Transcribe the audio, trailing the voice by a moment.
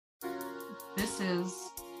This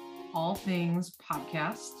is All Things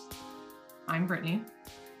Podcast. I'm Brittany.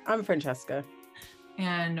 I'm Francesca.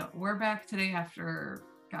 And we're back today after,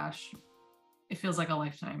 gosh, it feels like a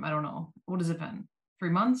lifetime. I don't know. What has it been? 3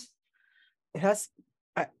 months? It has.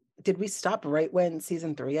 Did we stop right when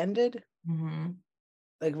season 3 ended? Mm-hmm.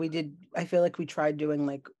 Like we did. I feel like we tried doing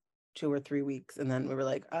like 2 or 3 weeks, and then we were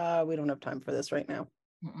like, we don't have time for this right now.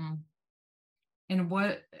 Mm-mm. And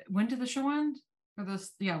when did the show end?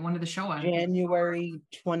 When did the show end? January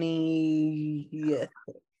 20th,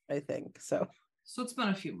 I think. So it's been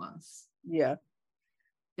a few months. Yeah.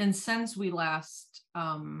 And since we last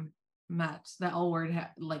met, the L Word,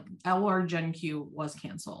 L Word Gen Q was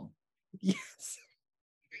canceled. Yes.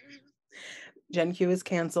 Gen Q is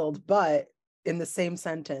canceled, but in the same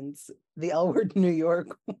sentence, the L Word New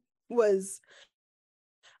York was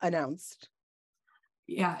announced.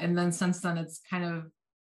 Yeah, and then since then, it's kind of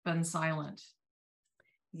been silent.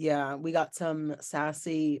 Yeah, we got some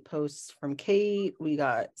sassy posts from Kate. We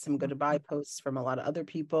got some goodbye posts from a lot of other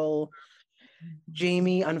people.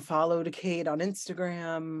 Jamie unfollowed Kate on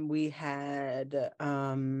Instagram. We had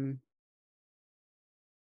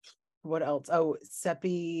what else? Oh,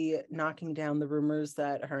 Seppi knocking down the rumors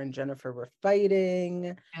that her and Jennifer were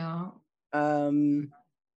fighting. Yeah.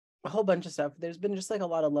 A whole bunch of stuff. There's been just like a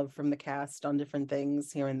lot of love from the cast on different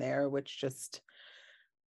things here and there, which just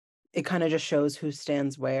it kind of just shows who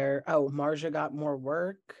stands where. Oh, Marja got more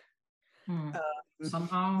work.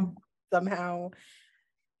 Somehow. The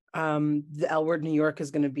L Word New York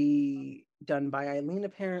is going to be done by Eileen,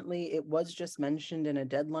 apparently. It was just mentioned in a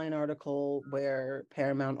Deadline article where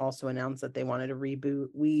Paramount also announced that they wanted to reboot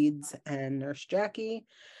Weeds and Nurse Jackie.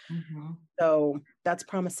 Mm-hmm. So that's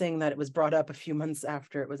promising that it was brought up a few months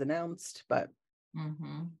after it was announced, but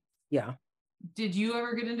yeah. Did you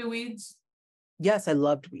ever get into Weeds? Yes, I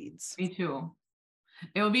loved Weeds. Me too.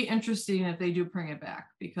 It would be interesting if they do bring it back,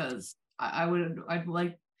 because I'd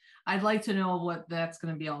like to know what that's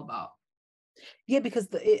going to be all about. Yeah, because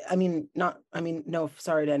no,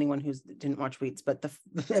 sorry to anyone who didn't watch Weeds, but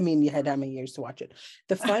you had how many years to watch it?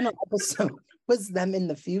 The final episode was them in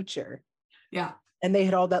the future. Yeah. And they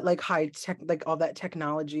had all that like high tech, like all that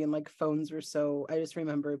technology, and like phones were so, I just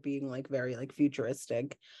remember it being like very like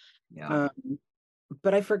futuristic. Yeah.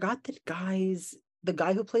 But I forgot the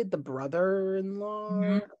guy who played the brother-in-law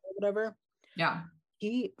or whatever. Yeah.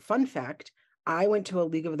 Fun fact, I went to a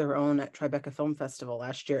League of Their Own at Tribeca Film Festival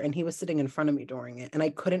last year, and he was sitting in front of me during it, and I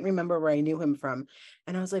couldn't remember where I knew him from.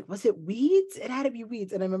 And I was like, was it Weeds? It had to be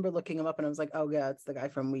Weeds. And I remember looking him up, and I was like, oh yeah, it's the guy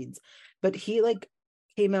from Weeds. But he like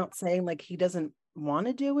came out saying like he doesn't want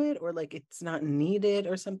to do it, or like it's not needed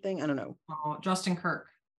or something. I don't know. Oh, Justin Kirk.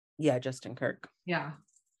 Yeah, Justin Kirk. Yeah.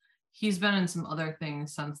 He's been in some other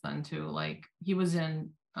things since then too. Like he was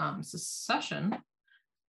in Succession.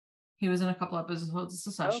 He was in a couple episodes of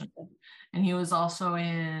Succession. Okay. And he was also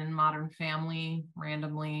in Modern Family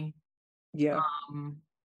randomly. Yeah.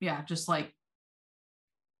 Yeah, just like,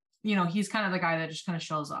 he's kind of the guy that just kind of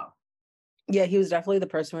shows up. Yeah, he was definitely the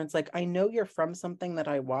person where it's like, I know you're from something that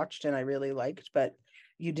I watched and I really liked, but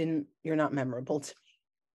you're not memorable to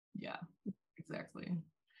me. Yeah, exactly.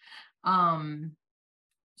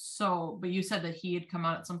 So, but you said that he had come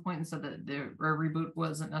out at some point and said that the reboot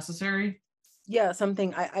wasn't necessary. Yeah,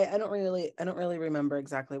 something I don't really remember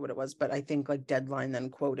exactly what it was, but I think like Deadline then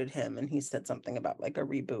quoted him and he said something about like a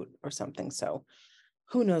reboot or something. So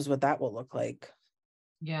who knows what that will look like.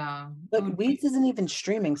 Yeah. But Weeds isn't even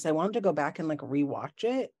streaming, so I wanted to go back and like rewatch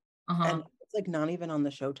it. And it's like not even on the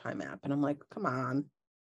Showtime app. And I'm like, come on.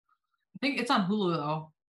 I think it's on Hulu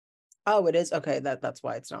though. Oh, it is? Okay, that's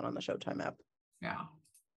why it's not on the Showtime app. Yeah.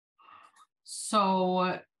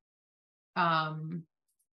 So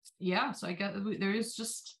yeah, so I guess there is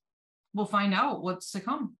just, we'll find out what's to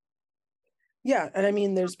come. Yeah, and I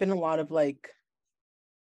mean there's been a lot of like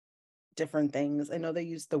different things. I know they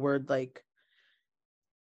used the word like,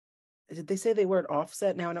 did they say the word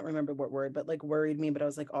offset? Now I don't remember what word, but like worried me. But I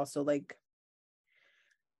was like also like,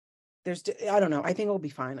 I don't know. I think it will be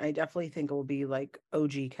fine. I definitely think it will be like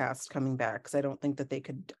OG cast coming back, because I don't think that they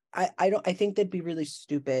could. I think they'd be really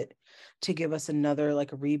stupid to give us another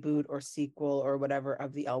like a reboot or sequel or whatever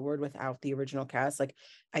of the L Word without the original cast. Like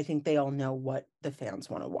I think they all know what the fans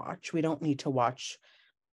want to watch. We don't need to watch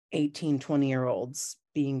 18, 20-year-olds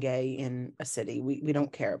being gay in a city. We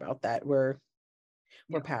don't care about that. We're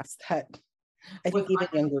past that. I think even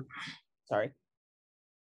younger. Sorry.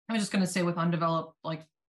 I was just going to say, with undeveloped like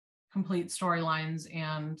complete storylines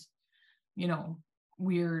and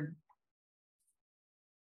weird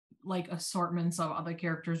like assortments of other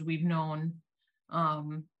characters we've known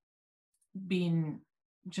being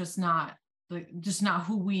just not just not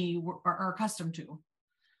who we are accustomed to.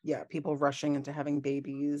 Yeah, people rushing into having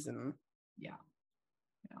babies and yeah.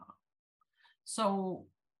 So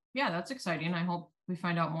yeah, that's exciting. I hope we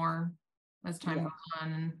find out more as time goes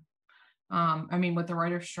on. And I mean, with the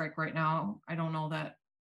writer's strike right now, I don't know that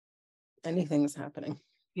anything's happening.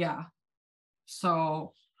 Yeah.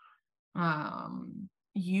 So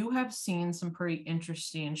you have seen some pretty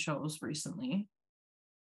interesting shows recently.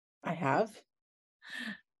 I have.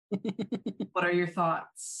 What are your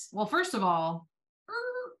thoughts? Well, first of all,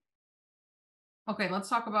 okay, let's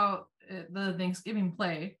talk about the Thanksgiving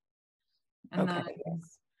play. And then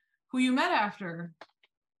who you met after.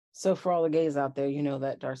 So for all the gays out there, you know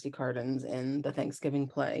that Darcy Carden's in the Thanksgiving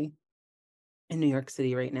play in New York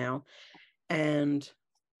City right now. And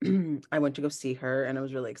I went to go see her, and I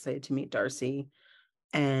was really excited to meet Darcy.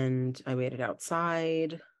 And I waited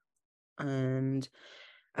outside, and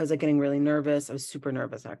I was like getting really nervous. I was super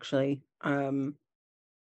nervous, actually.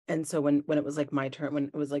 And so when it was like my turn, when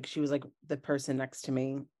it was like she was like the person next to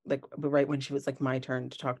me, like right when she was like my turn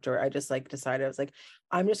to talk to her, I just like decided, I was like,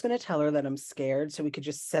 I'm just gonna tell her that I'm scared, so we could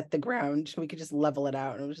just set the ground, we could just level it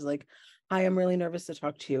out. And I was just like, hi, I'm really nervous to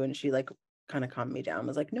talk to you. And she like kind of calmed me down. I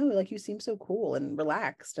was like, no, like you seem so cool and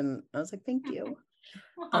relaxed. And I was like, thank you.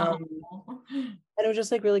 And it was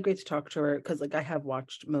just like really great to talk to her, because like I have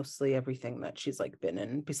watched mostly everything that she's like been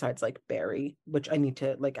in, besides like Barry, which I need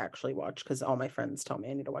to like actually watch, because all my friends tell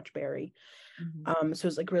me I need to watch Barry. So it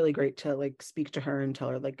was like really great to like speak to her and tell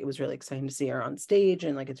her like it was really exciting to see her on stage,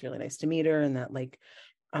 and like it's really nice to meet her, and that like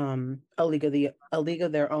A League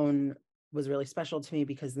of Their Own was really special to me,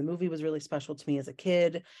 because the movie was really special to me as a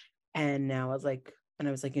kid. And now as like, and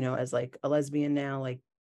I was like, you know, as like a lesbian now, like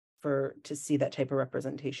to see that type of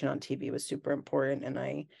representation on TV was super important. And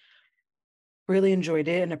I really enjoyed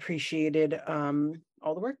it and appreciated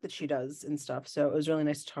all the work that she does and stuff. So it was really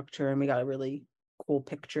nice to talk to her, and we got a really cool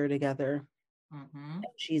picture together.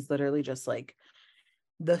 She's literally just like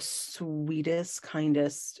the sweetest,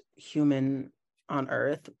 kindest human on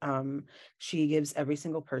earth. She gives every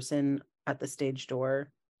single person at the stage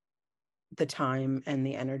door the time and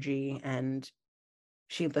the energy, and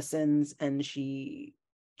she listens, and she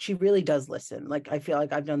really does listen. Like I feel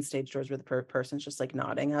like I've done stage doors where the person's just like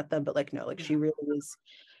nodding at them, but like no, like she really is.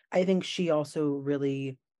 I think she also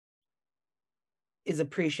really is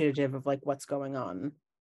appreciative of like what's going on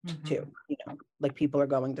too, you know, like people are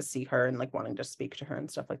going to see her and like wanting to speak to her and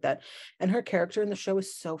stuff like that. And her character in the show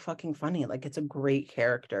is so fucking funny. Like it's a great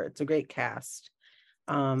character, it's a great cast,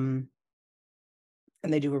 and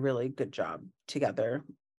they do a really good job together.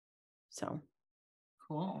 So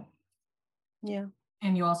cool. Yeah.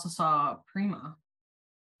 And you also saw Prima.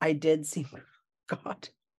 I did see God.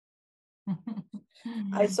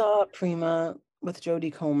 I saw Prima with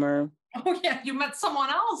Jodie Comer. Oh yeah, you met someone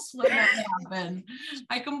else when that happened.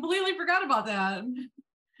 I completely forgot about that.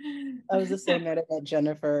 I was the same night I met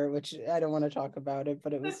Jennifer, which I don't want to talk about it,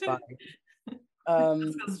 but it was fine. I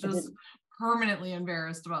was just permanently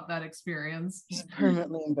embarrassed about that experience. Just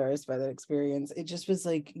permanently embarrassed by that experience. It just was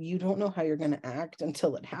like, you don't know how you're going to act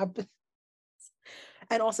until it happens.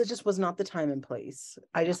 And also, just was not the time and place.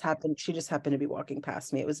 She just happened to be walking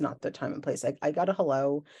past me. It was not the time and place. I got a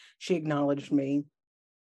hello. She acknowledged me.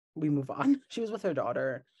 We move on. She was with her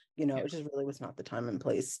daughter. You know, it just really was not the time and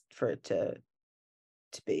place for it to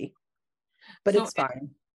be. But so it's fine.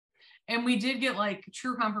 And we did get like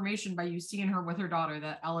true confirmation by you seeing her with her daughter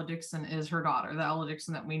that Ella Dixon is her daughter, the Ella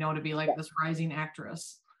Dixon that we know to be like this rising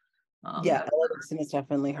actress. Ella Dixon is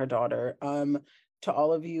definitely her daughter. To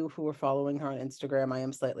all of you who are following her on Instagram, I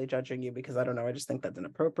am slightly judging you because I don't know, I just think that's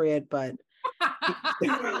inappropriate, but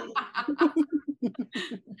I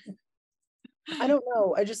don't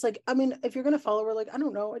know. I just like, I mean, if you're gonna follow her, like, I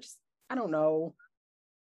don't know. I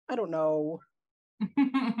don't know.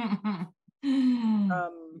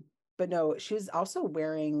 But no, she was also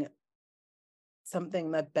wearing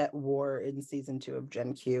something that Bet wore in season 2 of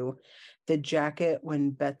Gen Q, the jacket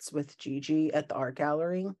when Bet's with Gigi at the art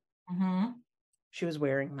gallery. She was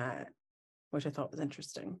wearing that, which I thought was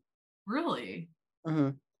interesting. Really?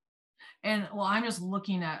 And well, I'm just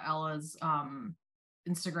looking at Ella's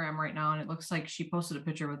Instagram right now, and it looks like she posted a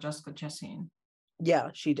picture with Jessica Chastain. Yeah,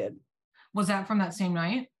 she did. Was that from that same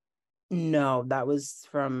night? No, that was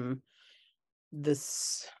from the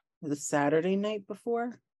Saturday night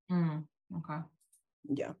before. Okay.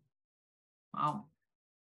 Yeah. Wow.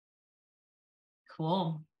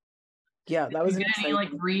 Cool. Yeah, that was an exciting. Any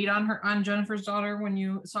like read on Jennifer's daughter when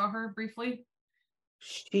you saw her briefly?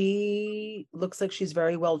 She looks like she's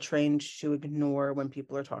very well trained to ignore when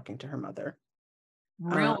people are talking to her mother.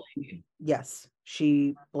 Really? Yes,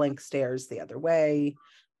 she blank stares the other way.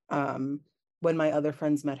 when my other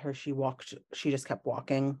friends met her, she just kept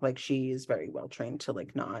walking. Like, she is very well trained to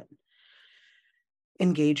like not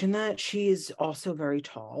engage in that. She is also very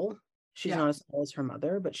tall. She's not as tall as her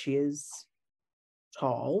mother, but she is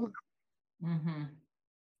tall,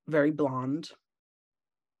 very blonde.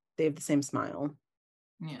 They have the same smile.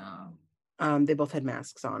 Yeah. They both had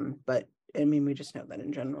masks on, but I mean, we just know that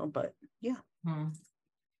in general, but yeah.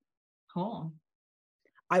 Cool.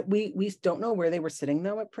 We don't know where they were sitting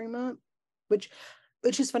though at Prima, which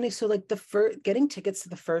is funny. So like getting tickets to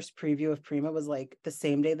the first preview of Prima was like the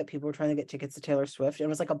same day that people were trying to get tickets to Taylor Swift. And it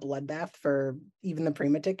was like a bloodbath for even the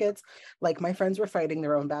Prima tickets. Like, my friends were fighting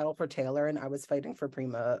their own battle for Taylor, and I was fighting for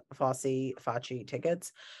Prima Facci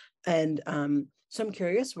tickets. And so I'm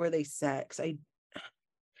curious where they sat,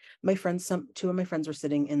 because two of my friends were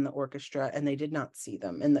sitting in the orchestra and they did not see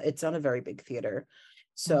them, and it's not a very big theater.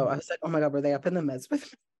 So I was like, oh my God, were they up in the mezz with me?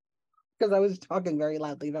 Because I was talking very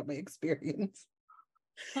loudly about my experience.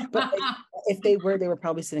 But if they were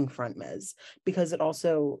probably sitting front mezz, because it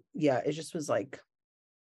also, it just was like,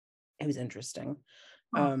 it was interesting.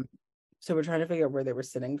 So we're trying to figure out where they were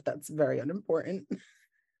sitting, but that's very unimportant.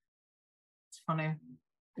 It's funny.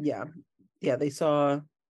 Yeah. They saw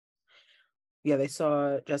they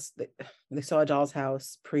saw A Doll's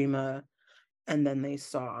House, Prima, and then they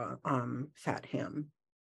saw Fat Ham.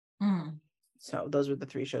 So those were the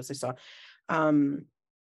 3 shows they saw.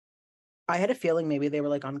 I had a feeling maybe they were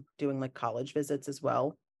like on doing like college visits as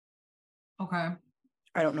well. Okay.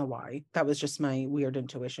 I don't know why. That was just my weird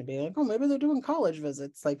intuition being like, oh, maybe they're doing college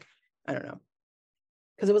visits. Like, I don't know.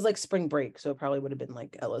 Because it was like spring break, so it probably would have been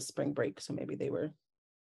like Ella's spring break. So maybe they were.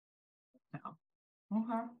 Yeah.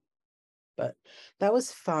 Okay. But that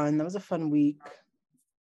was fun. That was a fun week.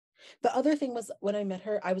 The other thing was, when I met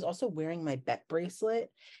her, I was also wearing my bet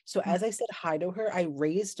bracelet. So as I said hi to her, I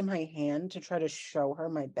raised my hand to try to show her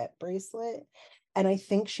my bet bracelet. And I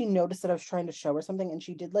think she noticed that I was trying to show her something, and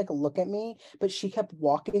she did like look at me, but she kept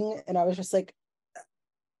walking, and I was just like,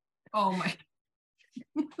 oh my.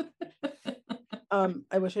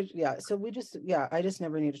 I wish so I just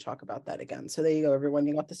never need to talk about that again. So there you go, everyone.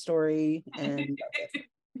 You got the story, and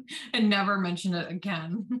and never mention it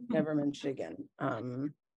again. Never mention it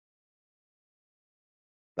again.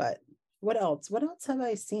 But what else have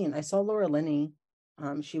I seen? I saw Laura Linney.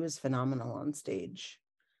 She was phenomenal on stage.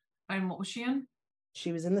 And what was she in?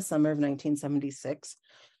 She was in The Summer of 1976,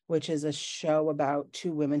 which is a show about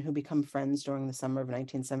 2 women who become friends during the summer of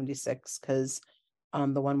 1976, because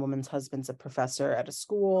the one woman's husband's a professor at a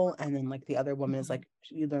school, and then like the other woman is like,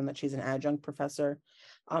 you learn that she's an adjunct professor,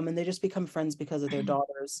 and they just become friends because of their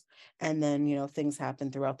daughters. And then, things happen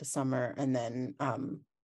throughout the summer, and then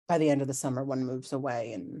by the end of the summer, one moves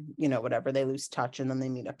away, and whatever, they lose touch, and then they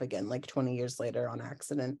meet up again like 20 years later on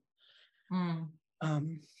accident.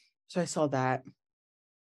 So I saw that,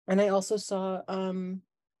 and I also saw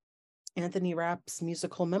Anthony Rapp's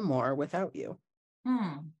musical memoir, Without You.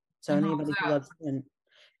 So anybody who loves him,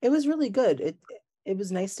 it was really good. It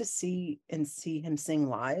was nice to see him sing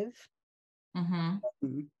live, because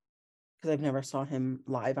I've never saw him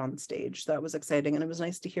live on stage. So that was exciting, and it was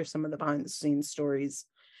nice to hear some of the behind the scenes stories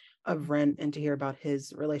of Rent, and to hear about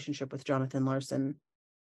his relationship with Jonathan Larson.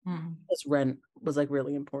 Because Rent was like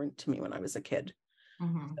really important to me when I was a kid. So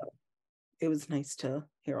it was nice to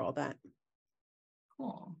hear all that.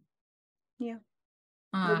 Cool. Yeah.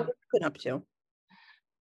 What have you been up to?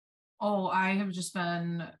 Oh, I have just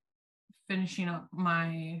been finishing up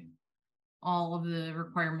all of the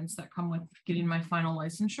requirements that come with getting my final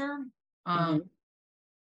licensure.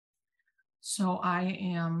 So I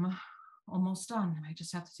am almost done. I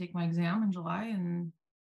just have to take my exam in July, and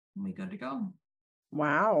I'll be good to go.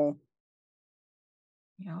 Wow.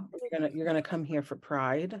 Yeah. You're gonna come here for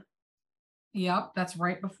Pride. Yep, that's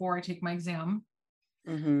right before I take my exam.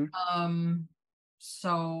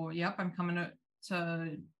 So yep, I'm coming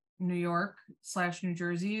to New York / New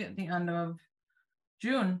Jersey at the end of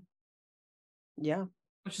June. Yeah.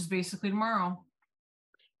 Which is basically tomorrow.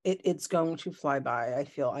 It's going to fly by. I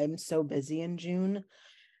feel I'm so busy in June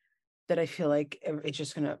that I feel like it's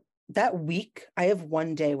just gonna, that week, I have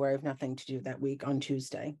one day where I have nothing to do that week on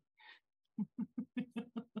Tuesday.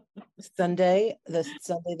 Sunday the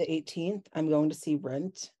 18th, I'm going to see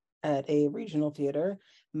Rent at a regional theater.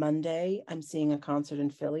 Monday, I'm seeing a concert in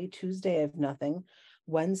Philly. Tuesday, I have nothing.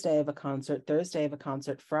 Wednesday, I have a concert. Thursday, I have a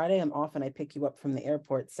concert. Friday, I'm off and I pick you up from the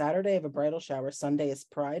airport. Saturday, I have a bridal shower. Sunday is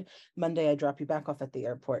Pride. Monday, I drop you back off at the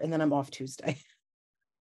airport, and then I'm off Tuesday.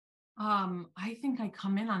 I think I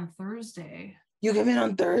come in on Thursday. You come in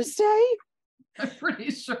on Thursday? I'm pretty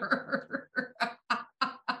sure.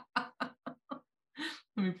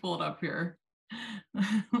 Let me pull it up here.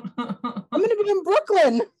 I'm gonna be in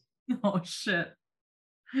Brooklyn. Oh shit.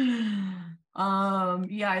 Yeah,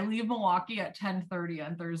 I leave Milwaukee at 10:30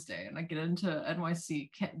 on Thursday, and I get into NYC,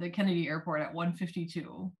 the Kennedy Airport at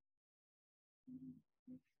 1:52.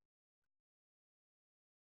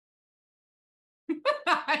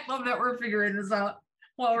 I love that we're figuring this out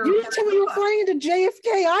while we're. You didn't tell me you were flying into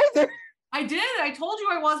JFK either. I did. I told you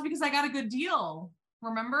I was because I got a good deal.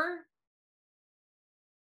 Remember?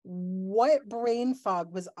 What brain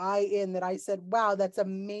fog was I in that I said, wow, that's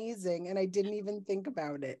amazing, and I didn't even think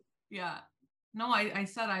about it? Yeah. No, I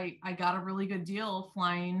said I got a really good deal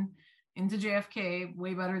flying into JFK,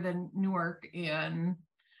 way better than Newark, and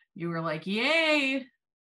you were like, yay.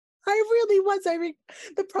 I really was.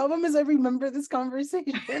 The problem is I remember this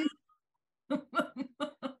conversation.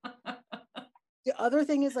 The other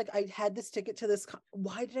thing is, like, I had this ticket to this.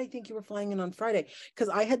 Why did I think you were flying in on Friday? Because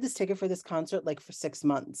I had this ticket for this concert like for 6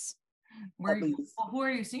 months. Who are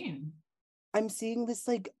you seeing? I'm seeing this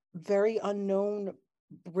like very unknown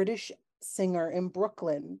British singer in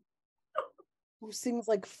Brooklyn who sings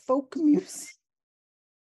like folk music.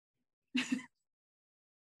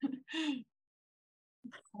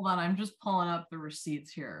 Hold on, I'm just pulling up the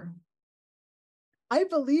receipts here. I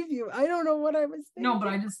believe you. I don't know what I was thinking. No, but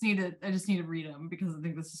I just need to read them because I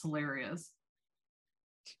think this is hilarious.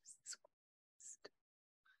 Jesus Christ.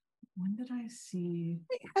 When did I see?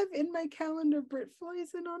 I have in my calendar Brit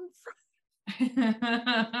flies in on Friday.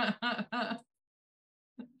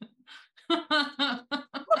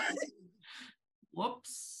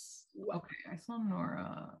 Whoops. Okay, I saw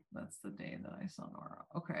Nora. That's the day that I saw Nora.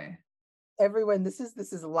 Okay. Everyone, this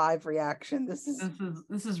is a live reaction. This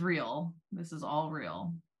is real. This is all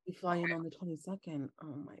real. We fly in on the 22nd.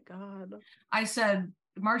 Oh my God. I said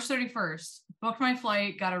March 31st, booked my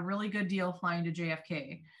flight, got a really good deal flying to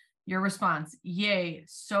JFK. Your response, yay,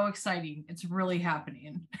 so exciting. It's really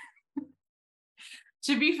happening.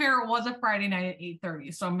 To be fair, it was a Friday night at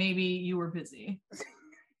 8:30, so maybe you were busy.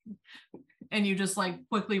 And you just like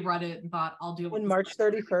quickly read it and thought, I'll deal with it. On March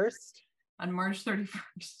 31st? On March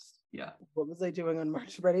 31st. Yeah. What was I doing on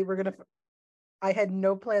March? Ready? I had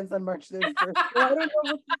no plans on March 31st. So I don't know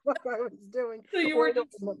what the fuck I was doing. So you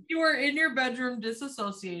were in your bedroom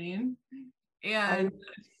disassociating, and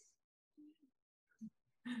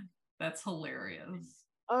that's hilarious.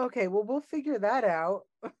 Okay, well, we'll figure that out.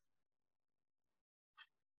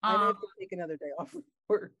 I may have to take another day off of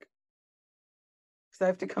work because I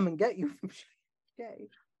have to come and get you from JFK.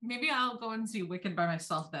 Maybe I'll go and see Wicked by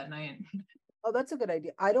myself that night. Oh, that's a good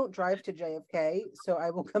idea. I don't drive to JFK, so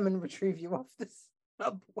I will come and retrieve you off the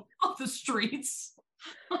subway. Off the streets.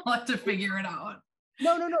 I'll have to figure it out.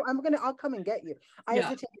 No. I'll come and get you. I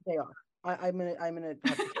have to take a day off. I'm gonna have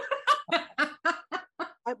to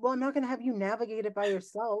I'm not gonna have you navigate it by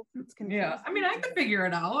yourself. It's confusing. Yeah, I mean, I could figure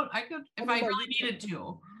it out. I could if I really needed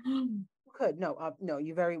to. You could. No,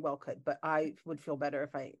 you very well could, but I would feel better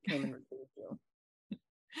if I came and retrieved you.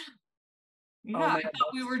 Yeah, I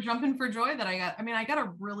thought we were jumping for joy that I got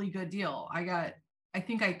a really good deal. I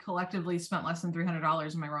think I collectively spent less than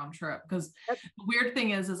 $300 in my round trip, because the weird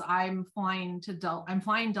thing is I'm flying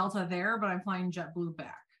Delta there, but I'm flying JetBlue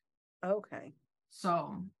back. Okay.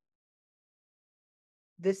 So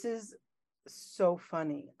this is so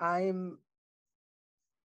funny. Oh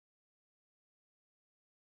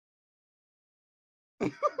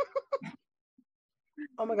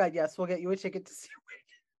my God, yes, we'll get you a ticket to see.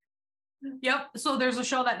 Yep. So there's a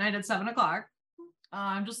show that night at 7:00.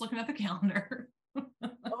 I'm just looking at the calendar.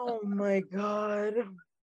 Oh my God.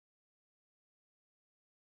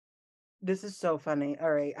 This is so funny.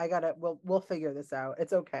 All right, we'll figure this out.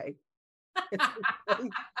 It's okay. It's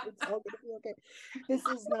all gonna be okay. This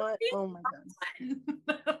is not. Oh my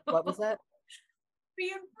God. What was that?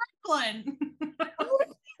 Be in Brooklyn.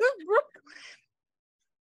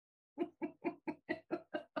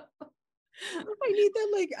 I need that.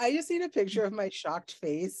 Like, I just need a picture of my shocked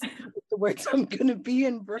face with the words "I'm gonna be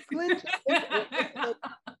in Brooklyn." Like,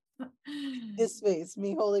 this face,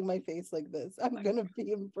 me holding my face like this. I'm gonna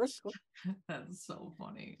be in Brooklyn. That's so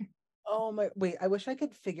funny. Oh my! Wait, I wish I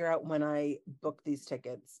could figure out when I booked these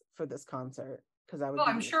tickets for this concert, because I would. Oh,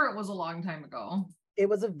 I'm sure it was a long time ago. It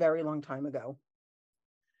was a very long time ago.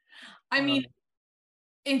 I mean,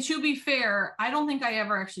 and to be fair, I don't think I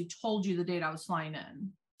ever actually told you the date I was flying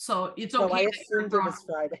in. So it's okay. No, I assumed it was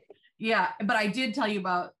Friday. Yeah, but I did tell you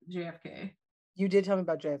about JFK. You did tell me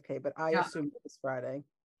about JFK, but I assumed it was Friday.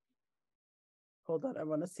 Hold on, I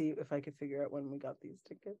want to see if I could figure out when we got these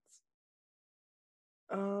tickets.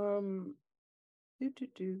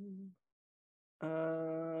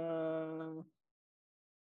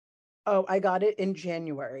 Oh, I got it in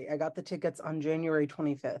January. I got the tickets on January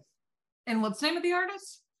 25th. And what's the name of the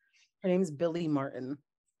artist? Her name's Billy Martin.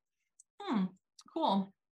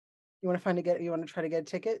 Cool. You want to try to get a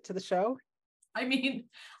ticket to the show? I mean,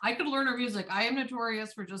 I could learn her music. I am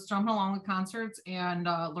notorious for just jumping along with concerts and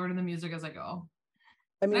learning the music as I go.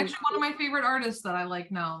 I mean, actually, one of my favorite artists that I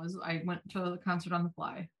like now is I went to a concert on the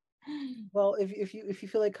fly. Well, if you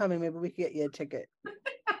feel like coming, maybe we could get you a ticket.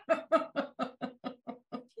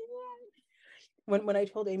 When I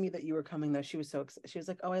told Amy that you were coming, though, she was so excited. She was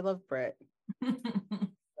like, "Oh, I love Brit."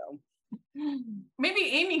 So maybe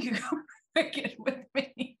Amy could go with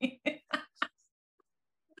me.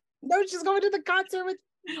 No, she's going to the concert with.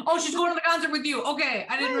 Oh, she's going to the concert with you. Okay,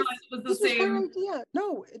 I didn't realize it was the same. Her idea.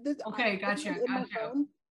 No. Okay, gotcha.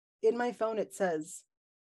 In my phone, it says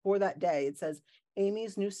for that day. It says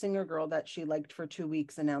Amy's new singer girl that she liked for 2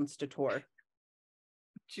 weeks announced a tour.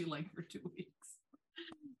 She liked for 2 weeks.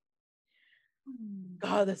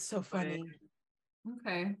 God, that's so funny.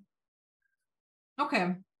 Okay.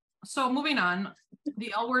 So moving on,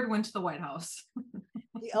 the L word went to the White House.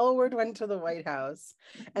 The L word went to the White House.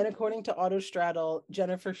 And according to Autostraddle,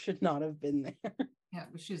 Jennifer should not have been there. Yeah,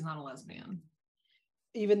 but she's not a lesbian.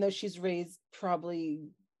 Even though she's raised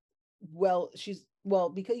probably,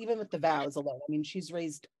 because even with the vows alone, I mean, she's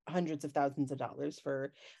raised hundreds of thousands of dollars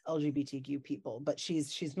for LGBTQ people, but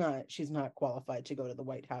she's not qualified to go to the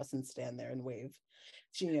White House and stand there and wave.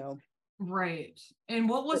 Right. And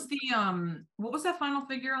what was that final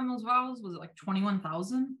figure on those vows? Was it like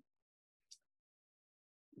 21,000?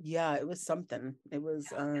 Yeah, it was something. It was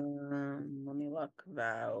let me look.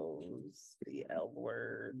 Vows, the L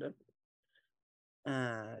word.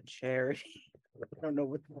 Charity. I don't know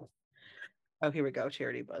what. Oh, here we go.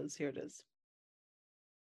 Charity Buzz. Here it is.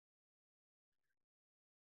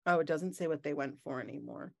 Oh, it doesn't say what they went for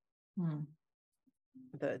anymore.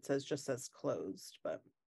 It just says closed, but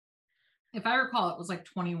if I recall, it was like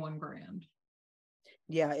 21 grand.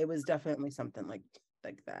 Yeah, it was definitely something like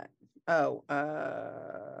that. Oh,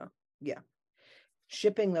 yeah.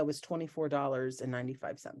 Shipping though was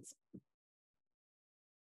 $24.95.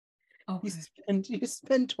 Okay. You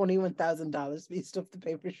spend $21,000, but you still have to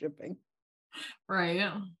pay for shipping.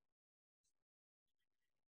 Right.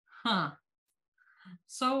 Huh.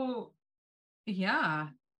 So, yeah,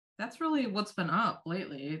 that's really what's been up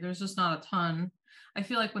lately. There's just not a ton. I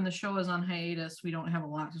feel like when the show is on hiatus, we don't have a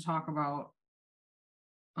lot to talk about.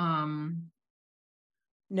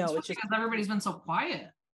 No, it's just because everybody's been so quiet.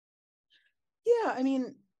 Yeah, I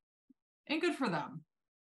mean, and good for them.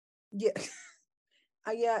 Yeah.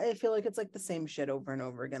 Yeah, I feel like it's like the same shit over and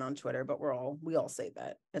over again on Twitter, but we all say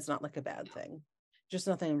that. It's not like a bad thing. Just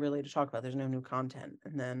nothing really to talk about. There's no new content.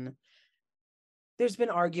 And then there's been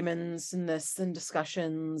arguments and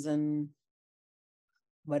discussions and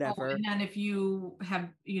whatever. And then if you have,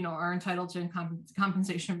 are entitled to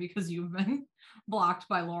compensation because you've been blocked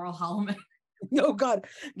by Laurel Holloman. Oh God.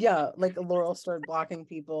 Yeah. Like Laurel started blocking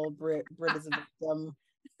people. Brit is a victim.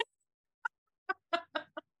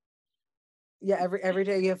 Yeah. Every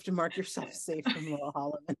day you have to mark yourself safe from Laurel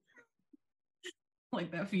Holloman.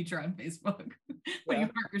 Like that feature on Facebook. When you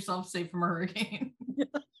mark yourself safe from a hurricane.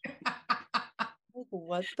 Like,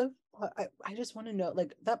 what the fuck? I just want to know,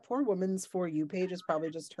 like, that poor woman's For You page is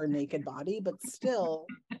probably just her naked body, but still.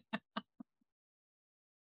 But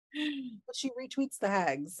she retweets the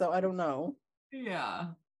hags, so I don't know. Yeah.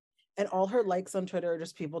 And all her likes on Twitter are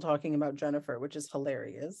just people talking about Jennifer, which is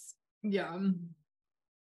hilarious. Yeah.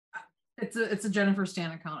 It's a Jennifer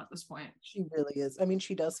Stan account at this point. She really is. I mean,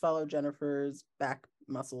 she does follow Jennifer's back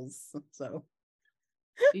muscles, so.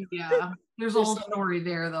 Yeah. There's a whole story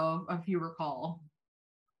there, though, if you recall.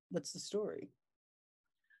 What's the story?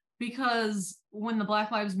 Because when the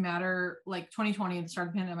Black Lives Matter, like 2020, the start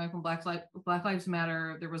of the pandemic, when Black Lives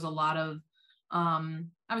Matter, there was a lot of,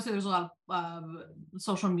 obviously there's a lot of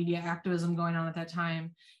social media activism going on at that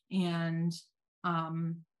time. And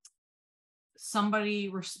somebody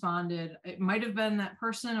responded, it might have been that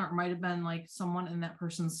person, or it might have been like someone in that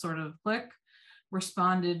person's sort of clique,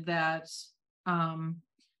 responded that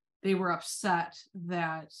they were upset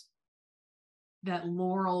that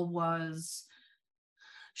Laurel was,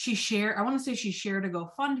 she shared a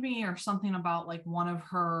GoFundMe or something about like one of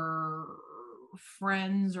her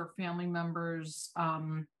friends or family members,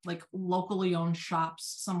 like locally owned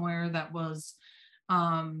shops somewhere that was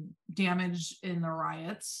damaged in the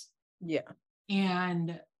riots. Yeah.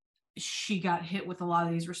 And she got hit with a lot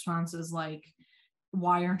of these responses like,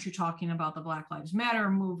 why aren't you talking about the Black Lives Matter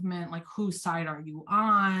movement? Like, whose side are you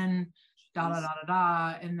on? Da da da da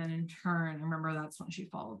da. And then in turn, I remember that's when she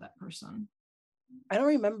followed that person. I don't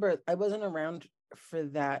remember. I wasn't around for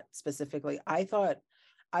that specifically. I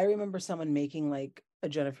remember someone making like a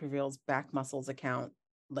Jennifer Reels back muscles account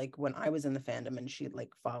like when I was in the fandom, and she like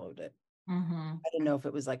followed it. Mm-hmm. I didn't know if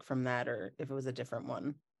it was like from that or if it was a different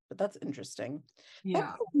one, but that's interesting. Yeah.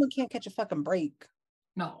 That woman can't catch a fucking break.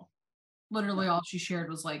 No. Literally all she shared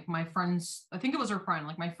was like my friend's, I think it was her friend,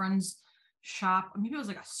 like my friend's shop. Maybe it was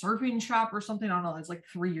like a surfing shop or something. I don't know. It's like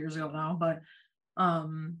 3 years ago now, but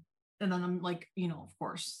and then I'm like, you know, of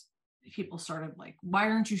course, people started like, why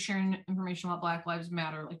aren't you sharing information about Black Lives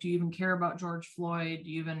Matter? Like, do you even care about George Floyd? Do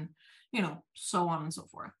you even, you know, so on and so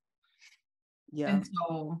forth. Yeah. And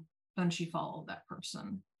so then she followed that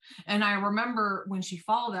person. And I remember when she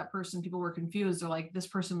followed that person, people were confused. They're like, this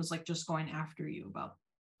person was like just going after you about,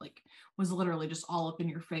 like, was literally just all up in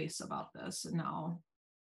your face about this. And now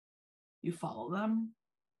you follow them.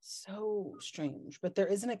 So strange. But there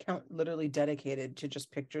is an account literally dedicated to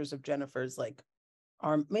just pictures of Jennifer's like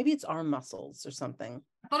arm, maybe it's arm muscles or something.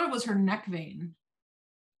 I thought it was her neck vein.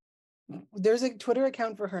 There's a Twitter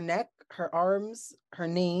account for her neck, her arms, her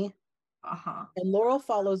knee. Uh-huh. And Laurel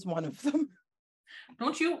follows one of them.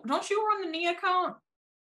 Don't you run the knee account?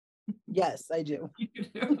 Yes, I do. You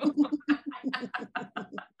do.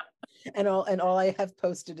 and all I have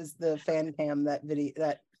posted is the fan cam that video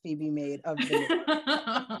that Phoebe made of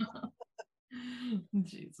the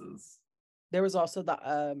Jesus. There was also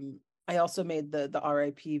the I also made the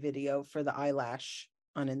RIP video for the eyelash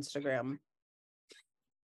on Instagram.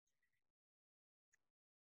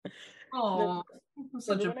 Oh,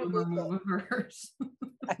 such a boomer move of hers.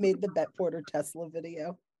 I made the Bet Porter Tesla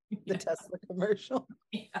video, the Tesla commercial.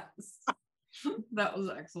 Yes, that was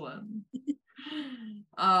excellent.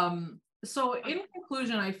 So in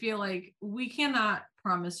conclusion, I feel like we cannot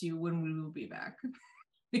promise you when we will be back.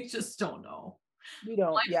 We just don't know. We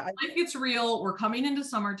don't. Life gets real. We're coming into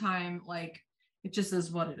summertime. Like, it just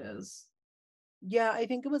is what it is. Yeah, I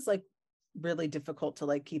think it was like really difficult to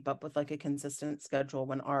like keep up with like a consistent schedule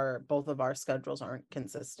when both of our schedules aren't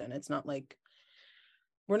consistent. It's not like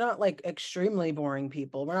we're not like extremely boring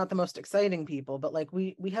people. We're not the most exciting people, but like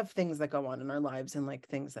we have things that go on in our lives and like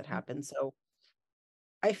things that happen. So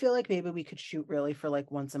I feel like maybe we could shoot really for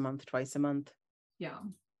like once a month, twice a month. Yeah.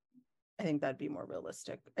 I think that'd be more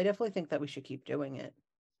realistic. I definitely think that we should keep doing it.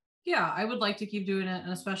 Yeah, I would like to keep doing it.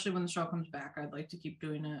 And especially when the show comes back, I'd like to keep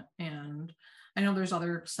doing it. And I know there's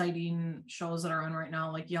other exciting shows that are on right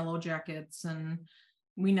now, like Yellow Jackets. And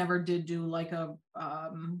we never did do like a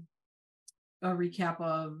recap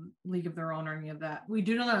of League of Their Own or any of that. We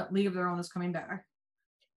do know that League of Their Own is coming back.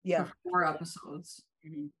 Yeah. For 4 episodes.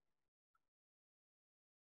 Mm-hmm.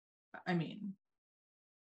 I mean,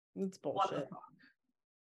 it's bullshit.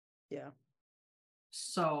 Yeah.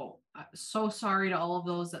 So sorry to all of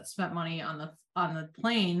those that spent money on the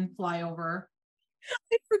plane flyover.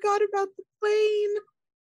 I forgot about the plane.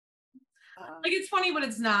 Like, it's funny, but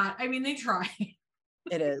it's not. I mean, they tried.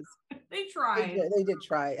 It is. They tried. They did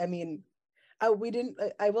try. I mean, we didn't.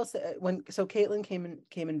 I will say Caitlin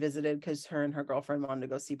came and visited because her and her girlfriend wanted to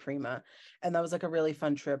go see Prima, and that was like a really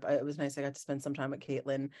fun trip. It was nice. I got to spend some time with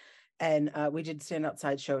Caitlin, and we did stand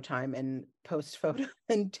outside Showtime and post photo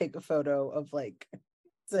and take a photo of like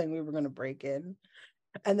saying we were going to break in.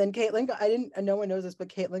 And then Caitlin, no one knows this, but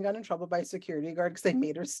Caitlin got in trouble by a security guard because they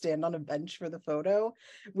made her stand on a bench for the photo,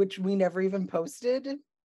 which we never even posted.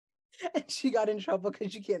 And she got in trouble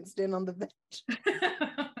because she can't stand on the bench.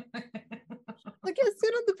 Like, yeah,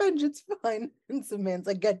 sit on the bench, it's fine. And some man's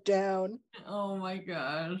like, get down. Oh my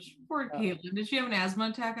gosh. Poor Caitlin. Did she have an asthma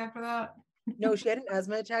attack after that? No, she had an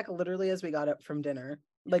asthma attack literally as we got up from dinner.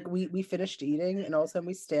 Like we finished eating and all of a sudden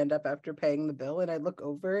we stand up after paying the bill and I look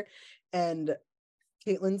over and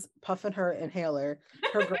Caitlin's puffing her inhaler.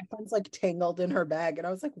 Her girlfriend's like tangled in her bag. And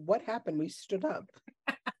I was like, what happened? We stood up.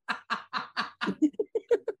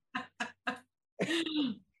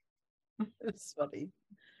 It's funny.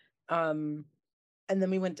 And then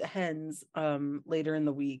we went to Hen's later in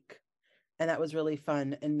the week, and that was really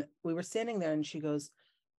fun. And we were standing there and she goes,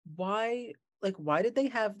 why did they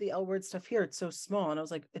have the L Word stuff here? It's so small. And I was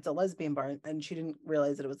like, it's a lesbian bar. And she didn't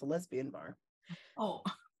realize that it was a lesbian bar. Oh.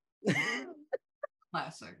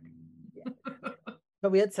 Classic. Yeah.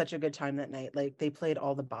 But we had such a good time that night. Like, they played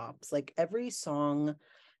all the bops, like every song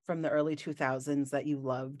from the early 2000s that you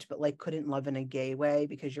loved but like couldn't love in a gay way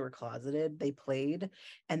because you were closeted, they played,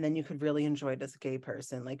 and then you could really enjoy it as a gay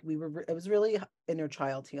person. Like, it was really inner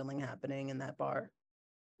child healing happening in that bar.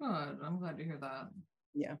 Good. I'm glad to hear that.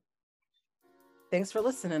 Yeah. Thanks for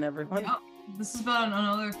listening, everyone. Yeah. This has been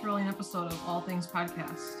another thrilling episode of All Things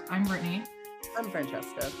Podcast. I'm Brittany. I'm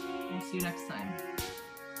Francesca. We'll see you next time.